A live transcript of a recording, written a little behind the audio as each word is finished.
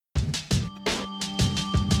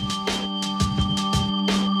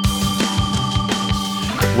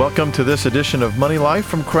Welcome to this edition of Money Life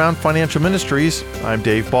from Crown Financial Ministries. I'm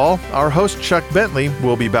Dave Ball. Our host, Chuck Bentley,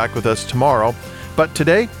 will be back with us tomorrow. But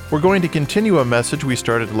today, we're going to continue a message we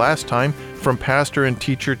started last time from pastor and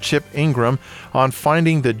teacher Chip Ingram on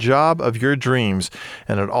finding the job of your dreams.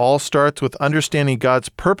 And it all starts with understanding God's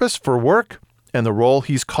purpose for work and the role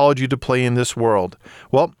He's called you to play in this world.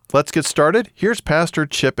 Well, let's get started. Here's Pastor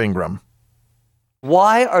Chip Ingram.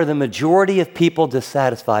 Why are the majority of people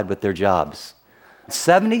dissatisfied with their jobs?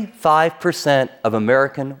 75% of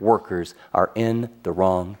American workers are in the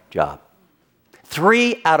wrong job.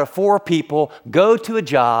 3 out of 4 people go to a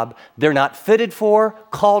job they're not fitted for,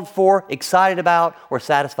 called for, excited about, or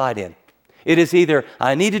satisfied in. It is either,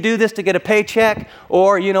 I need to do this to get a paycheck,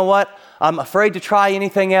 or you know what, I'm afraid to try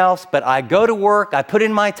anything else, but I go to work, I put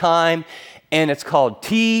in my time, and it's called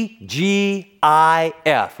TGIF,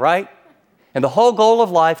 right? And the whole goal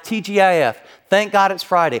of life, TGIF, thank God it's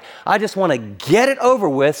Friday. I just want to get it over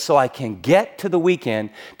with so I can get to the weekend,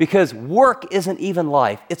 because work isn't even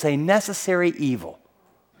life. It's a necessary evil.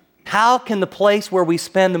 How can the place where we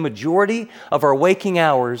spend the majority of our waking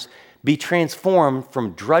hours be transformed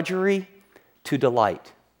from drudgery to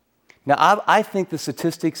delight? Now, I think the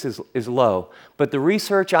statistics is low, but the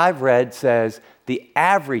research I've read says the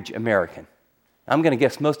average American, I'm going to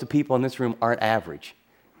guess most of the people in this room aren't average.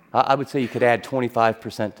 I would say you could add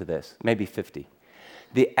 25% to this, maybe 50.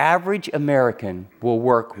 The average American will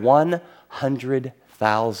work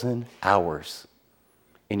 100,000 hours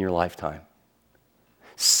in your lifetime.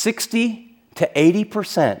 60 to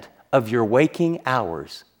 80% of your waking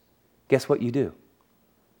hours, guess what you do?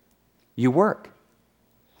 You work.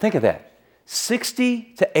 Think of that.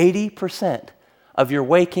 60 to 80% of your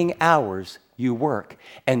waking hours, you work.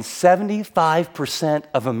 And 75%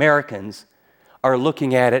 of Americans are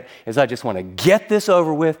looking at it as, I just want to get this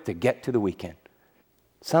over with to get to the weekend.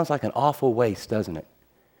 Sounds like an awful waste, doesn't it?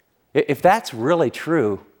 If that's really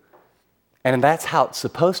true, and that's how it's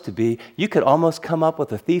supposed to be, you could almost come up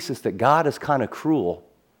with a thesis that God is kind of cruel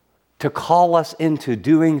to call us into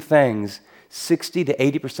doing things 60 to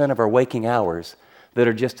 80% of our waking hours that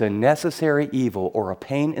are just a necessary evil or a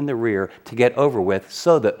pain in the rear to get over with,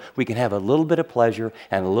 so that we can have a little bit of pleasure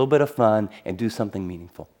and a little bit of fun and do something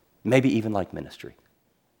meaningful. Maybe even like ministry.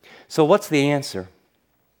 So what's the answer?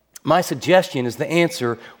 My suggestion is the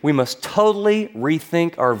answer: we must totally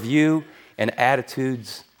rethink our view and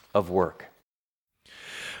attitudes of work.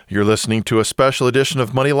 You're listening to a special edition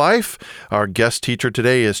of Money Life. Our guest teacher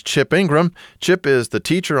today is Chip Ingram. Chip is the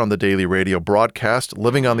teacher on the daily radio broadcast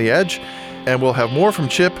Living on the Edge, and we'll have more from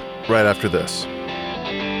Chip right after this.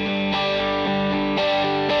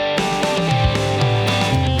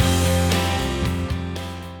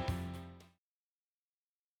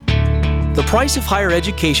 The price of higher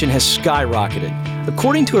education has skyrocketed.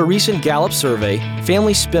 According to a recent Gallup survey,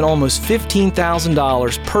 families spend almost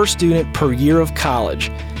 $15,000 per student per year of college,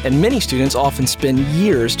 and many students often spend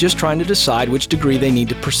years just trying to decide which degree they need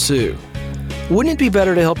to pursue. Wouldn't it be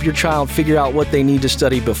better to help your child figure out what they need to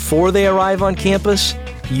study before they arrive on campus?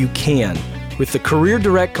 You can, with the Career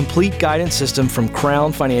Direct Complete Guidance System from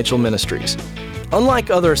Crown Financial Ministries. Unlike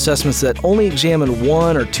other assessments that only examine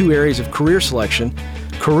 1 or 2 areas of career selection,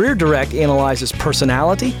 Career Direct analyzes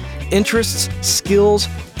personality, interests, skills,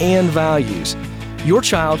 and values. Your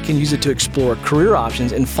child can use it to explore career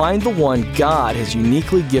options and find the one God has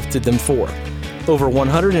uniquely gifted them for. Over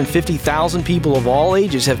 150,000 people of all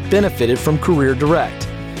ages have benefited from Career Direct.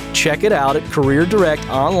 Check it out at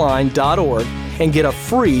careerdirectonline.org and get a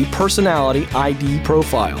free personality ID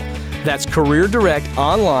profile. That's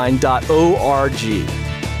careerdirectonline.org.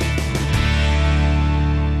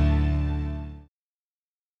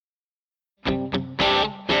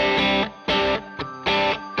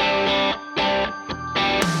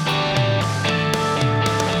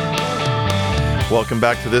 Welcome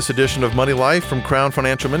back to this edition of Money Life from Crown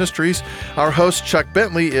Financial Ministries. Our host, Chuck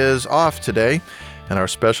Bentley, is off today, and our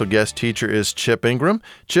special guest teacher is Chip Ingram.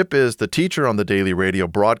 Chip is the teacher on the daily radio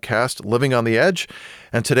broadcast Living on the Edge,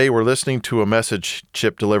 and today we're listening to a message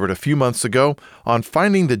Chip delivered a few months ago on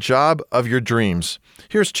finding the job of your dreams.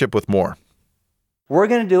 Here's Chip with more. We're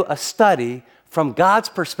going to do a study from God's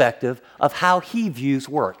perspective of how He views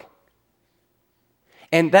work.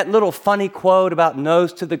 And that little funny quote about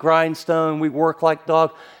nose to the grindstone, we work like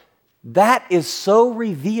dogs, that is so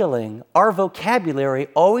revealing. Our vocabulary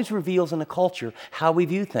always reveals in a culture how we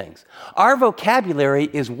view things. Our vocabulary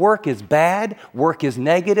is work is bad, work is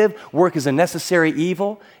negative, work is a necessary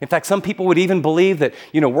evil. In fact, some people would even believe that,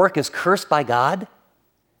 work is cursed by God,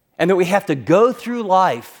 and that we have to go through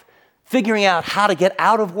life figuring out how to get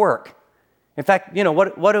out of work. In fact,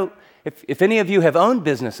 if any of you have owned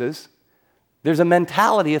businesses, There's a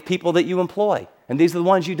mentality of people that you employ, and these are the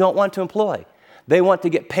ones you don't want to employ. They want to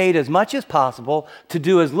get paid as much as possible, to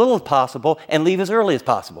do as little as possible, and leave as early as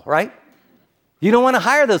possible, right? You don't want to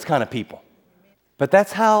hire those kind of people. But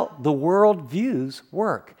that's how the world views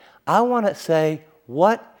work. I want to say,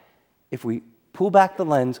 if we pull back the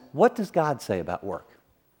lens, what does God say about work?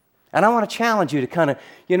 And I want to challenge you to kind of,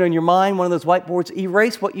 in your mind, one of those whiteboards,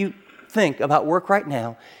 erase what you think about work right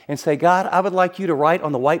now and say, God, I would like you to write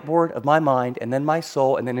on the whiteboard of my mind and then my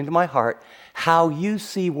soul and then into my heart how you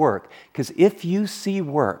see work. Because if you see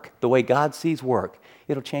work the way God sees work,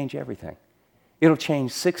 it'll change everything. It'll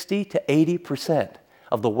change 60 to 80%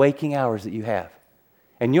 of the waking hours that you have.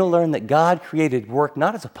 And you'll learn that God created work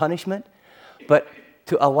not as a punishment, but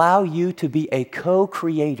to allow you to be a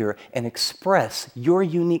co-creator and express your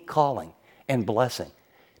unique calling and blessing.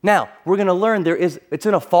 Now, we're going to learn it's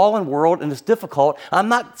in a fallen world and it's difficult. I'm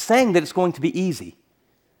not saying that it's going to be easy,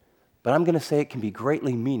 but I'm going to say it can be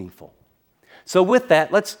greatly meaningful. So with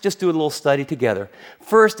that, let's just do a little study together.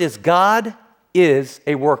 First is God is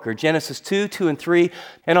a worker. Genesis 2, 2 and 3.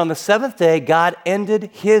 And on the seventh day, God ended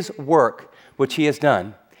his work, which he has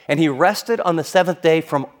done. And he rested on the seventh day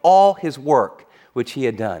from all his work, which he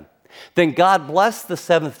had done. Then God blessed the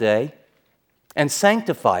seventh day and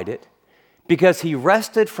sanctified it, because he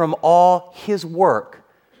rested from all his work,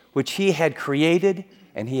 which he had created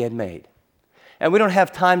and he had made. And we don't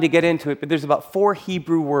have time to get into it, but there's about 4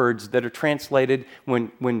 Hebrew words that are translated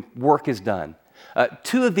when work is done.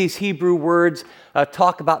 2 of these Hebrew words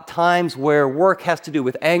talk about times where work has to do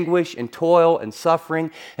with anguish and toil and suffering,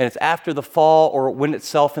 and it's after the fall or when it's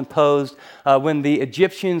self-imposed. When the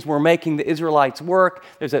Egyptians were making the Israelites work,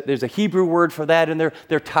 there's a Hebrew word for that in there.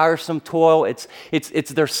 Their tiresome toil. It's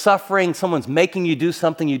their suffering. Someone's making you do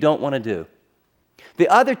something you don't want to do. The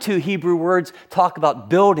other 2 Hebrew words talk about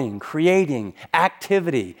building, creating,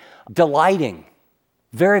 activity, delighting.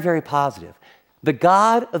 Very, very positive. The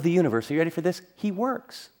God of the universe, are you ready for this? He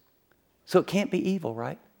works. So it can't be evil,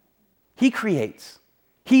 right? He creates,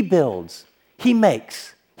 he builds, he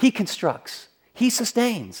makes, he constructs, he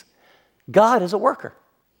sustains. God is a worker.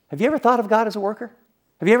 Have you ever thought of God as a worker?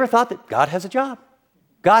 Have you ever thought that God has a job?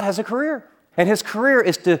 God has a career. And his career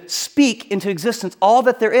is to speak into existence all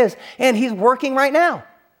that there is. And he's working right now.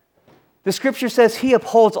 The scripture says he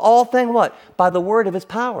upholds all things, what? By the word of his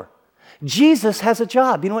power. Jesus has a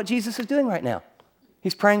job. You know what Jesus is doing right now?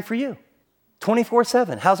 He's praying for you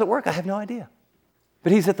 24/7. How's it work? I have no idea.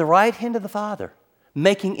 But he's at the right hand of the Father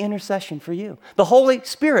making intercession for you. The Holy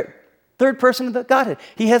Spirit, third person of the Godhead,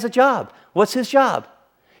 he has a job. What's his job?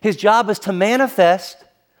 His job is to manifest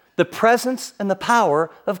the presence and the power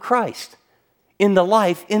of Christ in the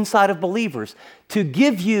life inside of believers, to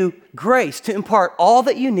give you grace, to impart all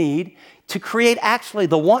that you need, to create actually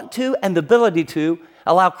the want to and the ability to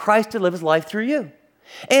allow Christ to live his life through you.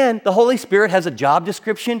 And the Holy Spirit has a job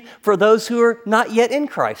description for those who are not yet in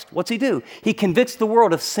Christ. What's he do? He convicts the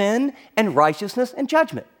world of sin and righteousness and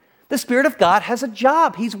judgment. The Spirit of God has a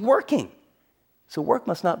job. He's working. So work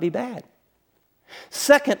must not be bad.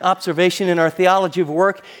 Second observation in our theology of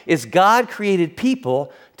work is God created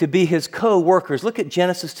people to be his co-workers. Look at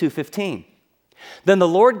Genesis 2:15. Then the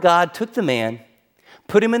Lord God took the man,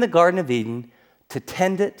 put him in the Garden of Eden to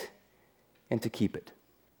tend it and to keep it.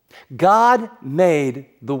 God made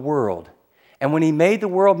the world. And when he made the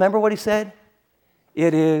world, remember what he said?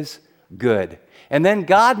 It is good. And then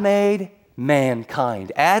God made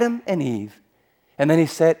mankind, Adam and Eve. And then he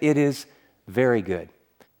said, it is very good.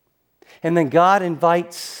 And then God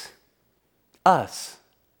invites us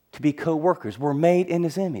to be co-workers. We're made in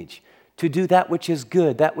his image to do that which is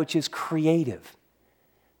good, that which is creative,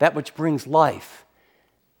 that which brings life.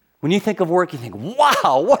 When you think of work, you think,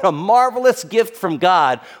 wow, what a marvelous gift from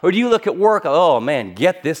God. Or do you look at work, oh man,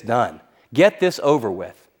 get this done. Get this over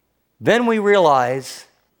with. Then we realize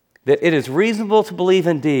that it is reasonable to believe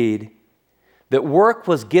indeed that work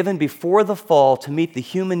was given before the fall to meet the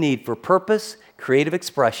human need for purpose, creative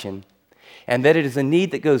expression, and that it is a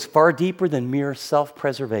need that goes far deeper than mere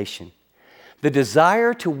self-preservation. The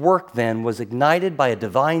desire to work then was ignited by a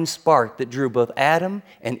divine spark that drew both Adam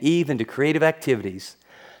and Eve into creative activities.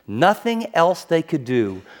 Nothing else they could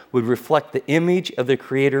do would reflect the image of the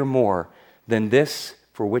Creator more than this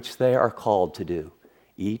for which they are called to do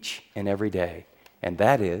each and every day, and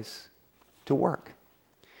that is to work.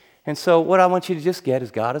 And so what I want you to just get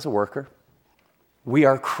is God is a worker. We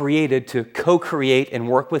are created to co-create and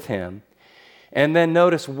work with him. And then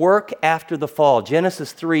notice work after the fall.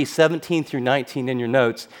 Genesis 3:17 through 19 in your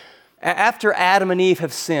notes. After Adam and Eve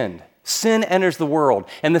have sinned, sin enters the world,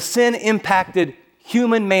 and the sin impacted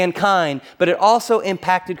human mankind, but it also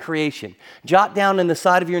impacted creation. Jot down in the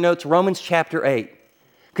side of your notes Romans chapter 8.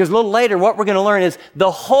 Because a little later, what we're going to learn is the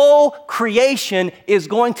whole creation is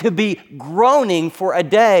going to be groaning for a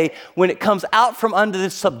day when it comes out from under the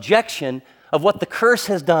subjection of what the curse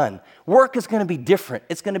has done. Work is going to be different.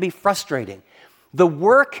 It's going to be frustrating. The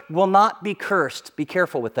work will not be cursed. Be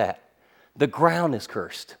careful with that. The ground is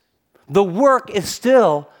cursed. The work is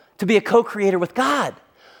still to be a co-creator with God.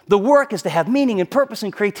 The work is to have meaning and purpose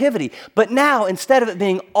and creativity. But now, instead of it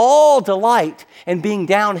being all delight and being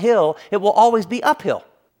downhill, it will always be uphill.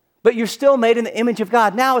 But you're still made in the image of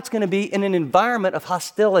God. Now it's going to be in an environment of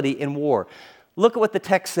hostility and war. Look at what the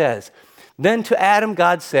text says. Then to Adam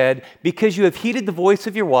God said, because you have heeded the voice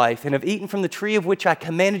of your wife and have eaten from the tree of which I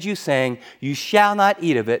commanded you, saying, you shall not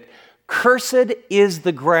eat of it, cursed is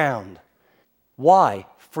the ground. Why?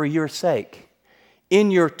 For your sake. In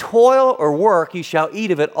your toil or work you shall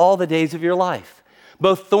eat of it all the days of your life.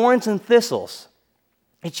 Both thorns and thistles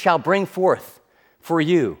it shall bring forth for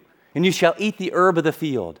you, and you shall eat the herb of the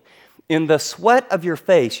field. In the sweat of your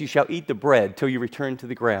face you shall eat the bread till you return to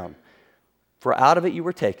the ground. For out of it you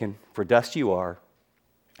were taken, for dust you are,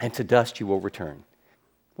 and to dust you will return.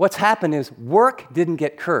 What's happened is work didn't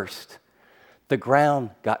get cursed. The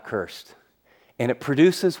ground got cursed. And it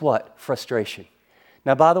produces what? Frustration.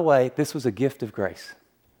 Now, by the way, this was a gift of grace.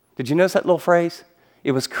 Did you notice that little phrase?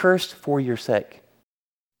 It was cursed for your sake.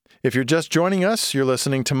 If you're just joining us, you're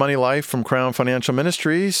listening to Money Life from Crown Financial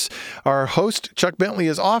Ministries. Our host, Chuck Bentley,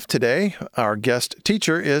 is off today. Our guest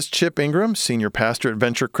teacher is Chip Ingram, senior pastor at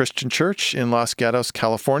Venture Christian Church in Los Gatos,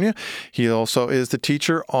 California. He also is the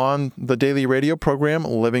teacher on the daily radio program,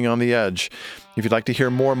 Living on the Edge. If you'd like to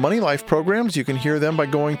hear more Money Life programs, you can hear them by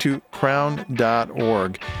going to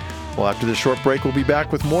crown.org. Well, after this short break, we'll be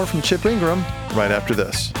back with more from Chip Ingram right after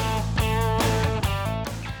this.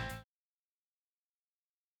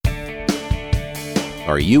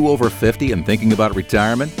 Are you over 50 and thinking about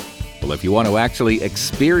retirement? Well, if you want to actually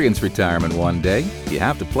experience retirement one day, you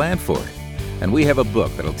have to plan for it. And we have a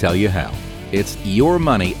book that'll tell you how. It's Your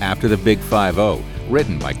Money After the Big 5-0,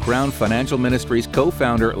 written by Crown Financial Ministries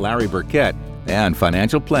co-founder Larry Burkett and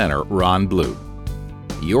financial planner Ron Blue.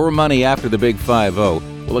 Your Money After the Big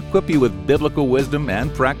 5-0 will equip you with biblical wisdom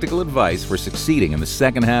and practical advice for succeeding in the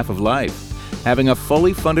second half of life, having a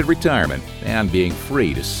fully funded retirement, and being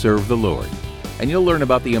free to serve the Lord. And you'll learn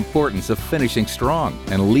about the importance of finishing strong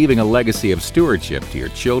and leaving a legacy of stewardship to your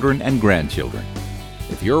children and grandchildren.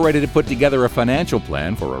 If you're ready to put together a financial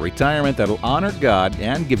plan for a retirement that'll honor God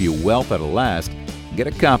and give you wealth that'll last, get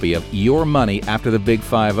a copy of Your Money After the Big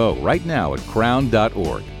 5-0 right now at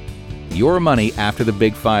crown.org. Your Money After the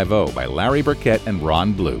Big 5-0 by Larry Burkett and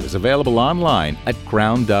Ron Blue is available online at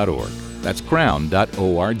crown.org. That's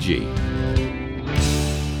crown.org.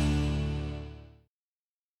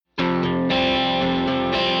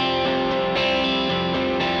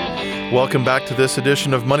 Welcome back to this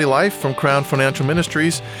edition of Money Life from Crown Financial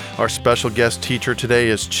Ministries. Our special guest teacher today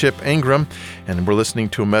is Chip Ingram, and we're listening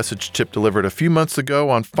to a message Chip delivered a few months ago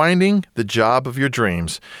on finding the job of your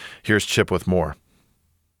dreams. Here's Chip with more.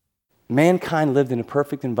 Mankind lived in a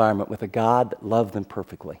perfect environment with a God that loved them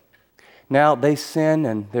perfectly. Now they sin,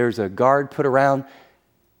 and there's a guard put around,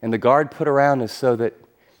 and the guard put around is so that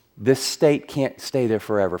this state can't stay there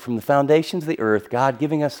forever. From the foundations of the earth, God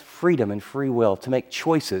giving us freedom and free will to make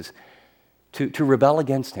choices to rebel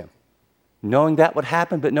against him. Knowing that would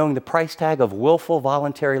happen, but knowing the price tag of willful,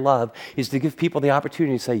 voluntary love is to give people the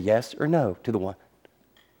opportunity to say yes or no to the one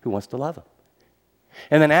who wants to love them.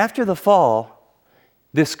 And then after the fall,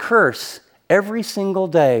 this curse, every single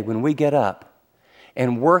day when we get up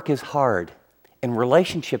and work is hard and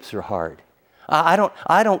relationships are hard. I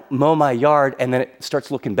don't mow my yard and then it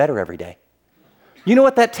starts looking better every day. You know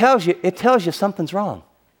what that tells you? It tells you something's wrong.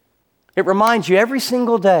 It reminds you every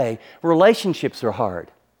single day, relationships are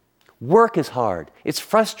hard. Work is hard. It's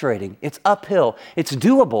frustrating. It's uphill. It's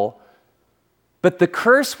doable. But the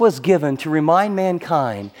curse was given to remind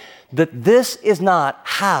mankind that this is not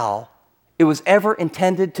how it was ever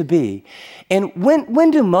intended to be. And when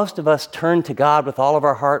do most of us turn to God with all of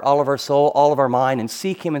our heart, all of our soul, all of our mind, and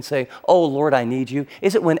seek him and say, oh, Lord, I need you?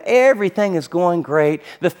 Is it when everything is going great,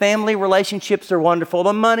 the family relationships are wonderful,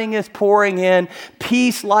 the money is pouring in,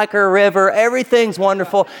 peace like a river, everything's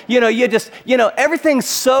wonderful. Everything's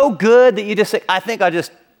so good that you just say,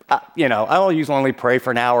 I'll usually only pray for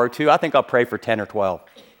an hour or two. I think I'll pray for 10 or 12.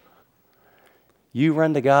 You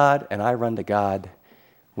run to God and I run to God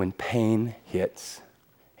when pain hits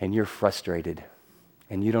and you're frustrated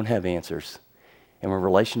and you don't have answers, and when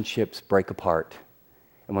relationships break apart,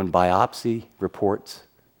 and when biopsy reports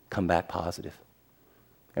come back positive,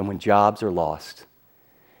 and when jobs are lost,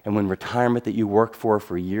 And when retirement that you worked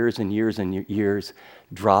for years and years and years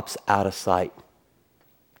drops out of sight,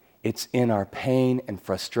 it's in our pain and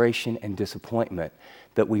frustration and disappointment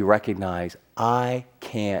that we recognize, I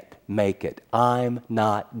can't make it. I'm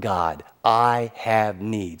not God. I have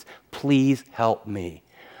needs. Please help me.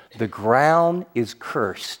 The ground is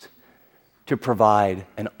cursed to provide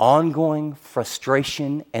an ongoing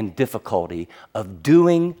frustration and difficulty of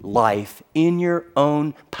doing life in your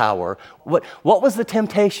own power. What was the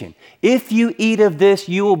temptation? If you eat of this,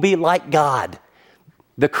 you will be like God.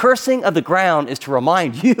 The cursing of the ground is to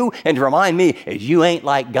remind you and to remind me that you ain't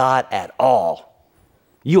like God at all.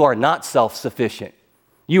 You are not self-sufficient.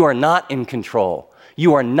 You are not in control.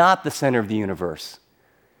 You are not the center of the universe.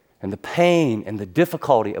 And the pain and the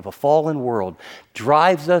difficulty of a fallen world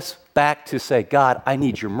drives us back to say, God, I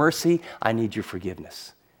need your mercy. I need your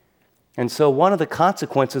forgiveness. And so one of the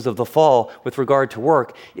consequences of the fall with regard to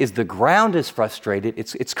work is the ground is frustrated,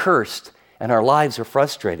 it's cursed, and our lives are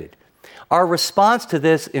frustrated. Our response to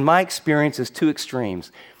this, in my experience, is two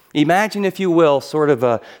extremes. Imagine, if you will, sort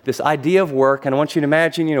of this idea of work, and I want you to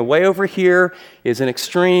imagine, way over here is an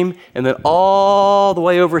extreme, and then all the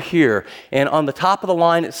way over here. And on the top of the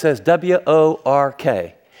line, it says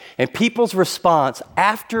W-O-R-K. And people's response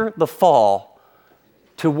after the fall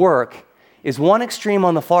to work is one extreme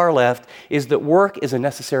on the far left is that work is a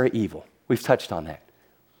necessary evil. We've touched on that.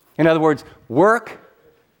 In other words, work,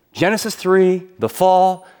 Genesis 3, the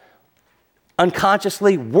fall,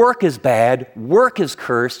 unconsciously, work is bad, work is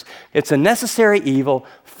cursed, it's a necessary evil.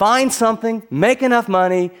 Find something, make enough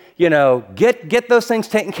money, get those things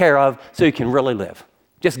taken care of so you can really live.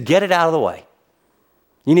 Just get it out of the way.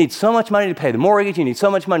 You need so much money to pay the mortgage, you need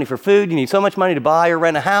so much money for food, you need so much money to buy or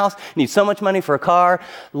rent a house, you need so much money for a car.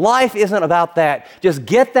 Life isn't about that. Just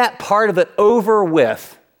get that part of it over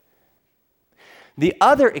with. The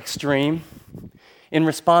other extreme in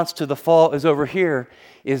response to the fall is over here,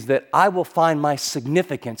 is that I will find my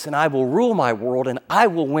significance and I will rule my world and I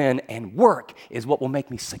will win, and work is what will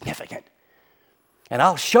make me significant. And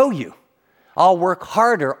I'll show you. I'll work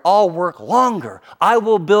harder. I'll work longer. I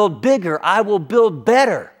will build bigger. I will build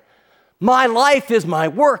better. My life is my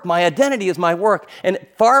work. My identity is my work. And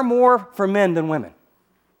far more for men than women.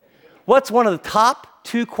 What's one of the top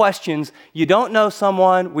two questions? You don't know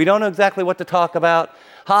someone. We don't know exactly what to talk about.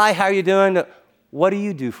 Hi, how are you doing? What do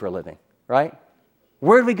you do for a living, right?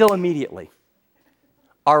 Where do we go immediately?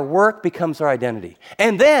 Our work becomes our identity.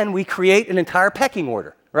 And then we create an entire pecking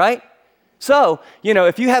order, right? So,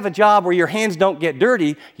 if you have a job where your hands don't get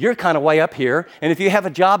dirty, you're kind of way up here. And if you have a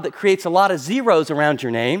job that creates a lot of zeros around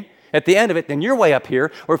your name at the end of it, then you're way up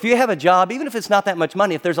here. Or if you have a job, even if it's not that much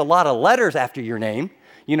money, if there's a lot of letters after your name,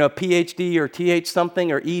 PhD or TH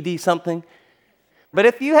something or ED something. But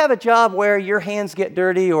if you have a job where your hands get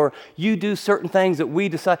dirty or you do certain things that we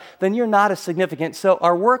decide, then you're not as significant. So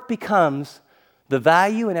our work becomes the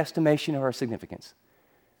value and estimation of our significance.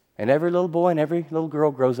 And every little boy and every little girl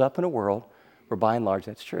grows up in a world where by and large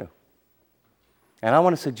that's true. And I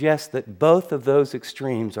want to suggest that both of those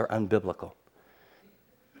extremes are unbiblical.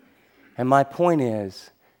 And my point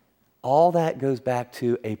is, all that goes back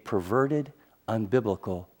to a perverted,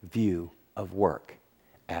 unbiblical view of work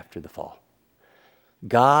after the fall.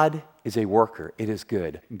 God is a worker. It is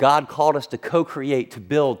good. God called us to co-create, to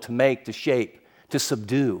build, to make, to shape, to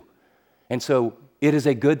subdue. And so it is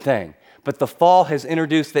a good thing. But the fall has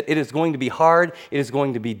introduced that it is going to be hard, it is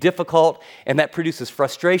going to be difficult, and that produces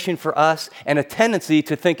frustration for us and a tendency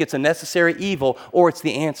to think it's a necessary evil or it's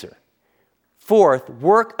the answer. Fourth,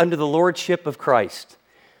 work under the lordship of Christ.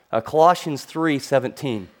 Colossians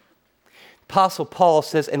 3:17. Apostle Paul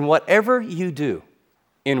says, and whatever you do,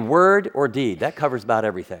 in word or deed, that covers about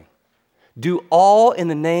everything. Do all in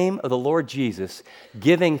the name of the Lord Jesus,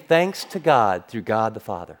 giving thanks to God through God the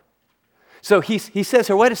Father. So he says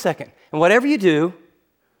here, wait a second. And whatever you do,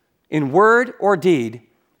 in word or deed,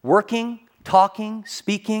 working, talking,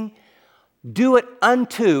 speaking, do it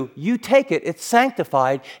unto, you take it, it's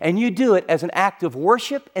sanctified, and you do it as an act of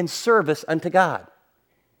worship and service unto God.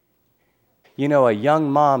 A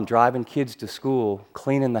young mom driving kids to school,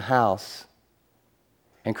 cleaning the house,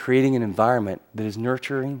 and creating an environment that is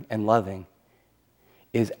nurturing and loving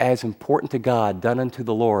is as important to God, done unto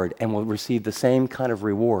the Lord, and will receive the same kind of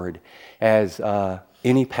reward as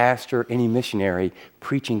any pastor, any missionary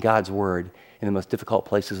preaching God's word in the most difficult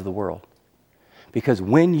places of the world. Because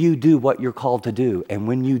when you do what you're called to do, and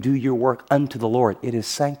when you do your work unto the Lord, it is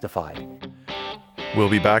sanctified. We'll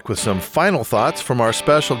be back with some final thoughts from our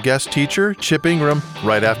special guest teacher, Chip Ingram,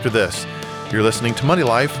 right after this. You're listening to Money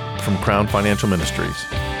Life from Crown Financial Ministries.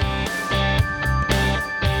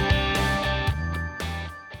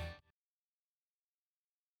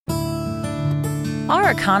 Our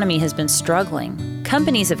economy has been struggling.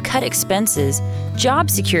 Companies have cut expenses. Job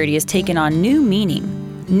security has taken on new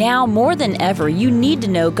meaning. Now more than ever, you need to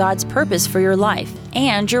know God's purpose for your life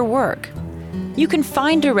and your work. You can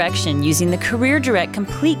find direction using the Career Direct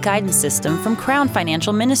Complete Guidance System from Crown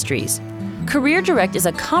Financial Ministries. Career Direct is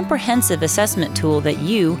a comprehensive assessment tool that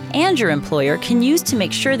you and your employer can use to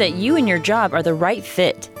make sure that you and your job are the right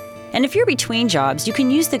fit. And if you're between jobs, you can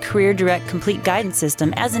use the Career Direct Complete Guidance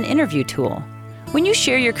System as an interview tool. When you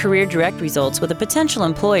share your Career Direct results with a potential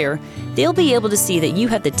employer, they'll be able to see that you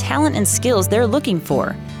have the talent and skills they're looking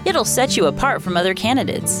for. It'll set you apart from other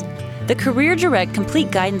candidates. The Career Direct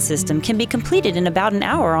Complete Guidance System can be completed in about an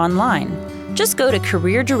hour online. Just go to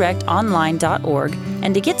careerdirectonline.org,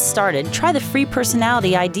 and to get started, try the free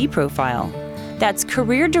personality ID profile. That's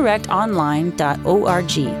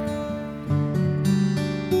careerdirectonline.org.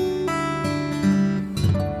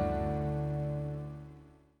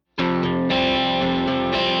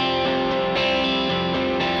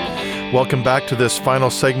 Welcome back to this final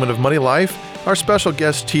segment of Money Life. Our special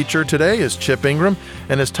guest teacher today is Chip Ingram,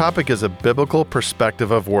 and his topic is a biblical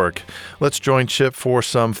perspective of work. Let's join Chip for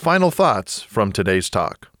some final thoughts from today's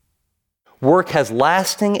talk. Work has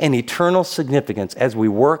lasting and eternal significance as we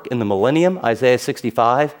work in the millennium, Isaiah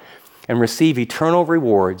 65, and receive eternal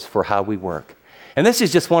rewards for how we work. And this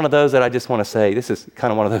is just one of those that I just want to say, this is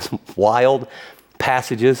kind of one of those wild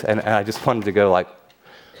passages, and I just wanted to go like,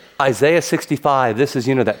 Isaiah 65, this is,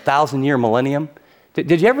 that 1,000-year millennium.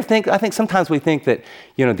 Did you ever think, I think sometimes we think that,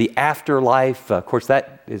 the afterlife, of course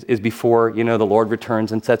that is before, the Lord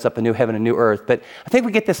returns and sets up a new heaven and new earth. But I think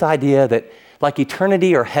we get this idea that like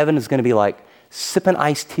eternity or heaven is going to be like sipping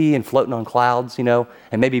iced tea and floating on clouds, and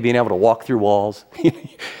maybe being able to walk through walls. You're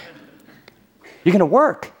going to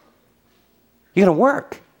work. You're going to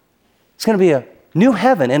work. It's going to be a new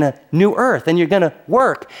heaven and a new earth, and you're going to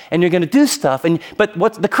work and you're going to do stuff.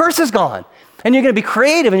 But the curse is gone. And you're going to be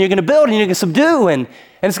creative, and you're going to build, and you're going to subdue, and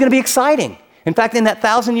it's going to be exciting. In fact, in that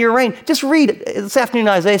 1,000-year reign, just read this afternoon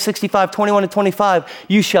Isaiah 65, 21 to 25.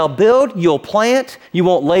 You shall build, you'll plant, you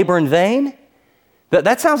won't labor in vain.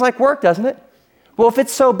 That sounds like work, doesn't it? Well, if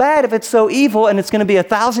it's so bad, if it's so evil, and it's going to be a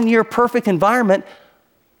 1,000-year perfect environment,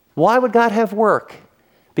 why would God have work?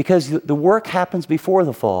 Because the work happens before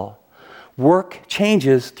the fall. Work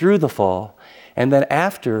changes through the fall, and then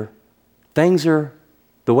after things are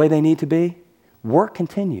the way they need to be, work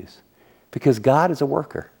continues because God is a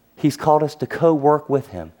worker. He's called us to co-work with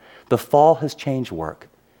Him. The fall has changed work.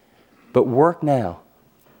 But work now,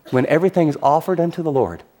 when everything is offered unto the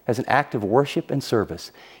Lord as an act of worship and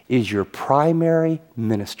service, is your primary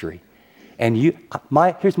ministry. And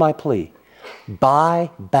here's my plea. Buy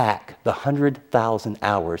back the 100,000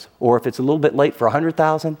 hours, or if it's a little bit late for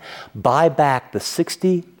 100,000, buy back the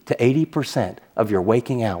 60 to 80% of your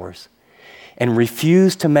waking hours. And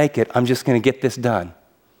refuse to make it, I'm just going to get this done,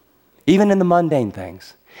 even in the mundane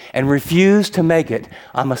things. And refuse to make it,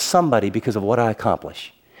 I'm a somebody because of what I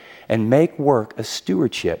accomplish. And make work a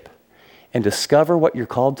stewardship and discover what you're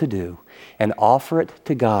called to do and offer it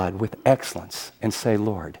to God with excellence and say,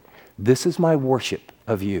 Lord, this is my worship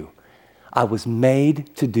of you. I was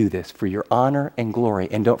made to do this for your honor and glory.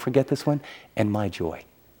 And don't forget this one, and my joy.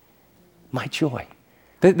 My joy.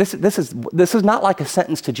 This is not like a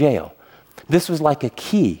sentence to jail. This was like a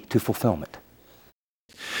key to fulfillment.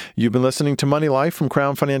 You've been listening to Money Life from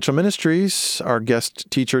Crown Financial Ministries. Our guest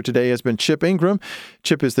teacher today has been Chip Ingram.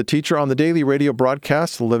 Chip is the teacher on the daily radio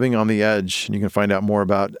broadcast, Living on the Edge. And you can find out more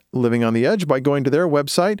about Living on the Edge by going to their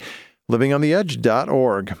website,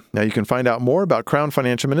 livingontheedge.org. Now, you can find out more about Crown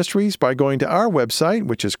Financial Ministries by going to our website,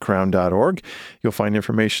 which is crown.org. You'll find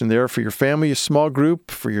information there for your family, a small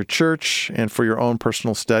group, for your church, and for your own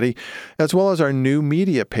personal study, as well as our new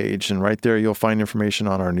media page. And right there, you'll find information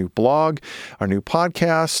on our new blog, our new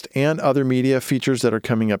podcast, and other media features that are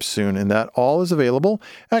coming up soon. And that all is available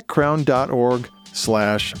at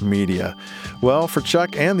crown.org/media. Well, for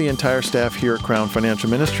Chuck and the entire staff here at Crown Financial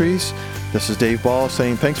Ministries, this is Dave Ball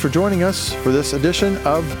saying thanks for joining us for this edition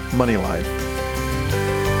of Money Life.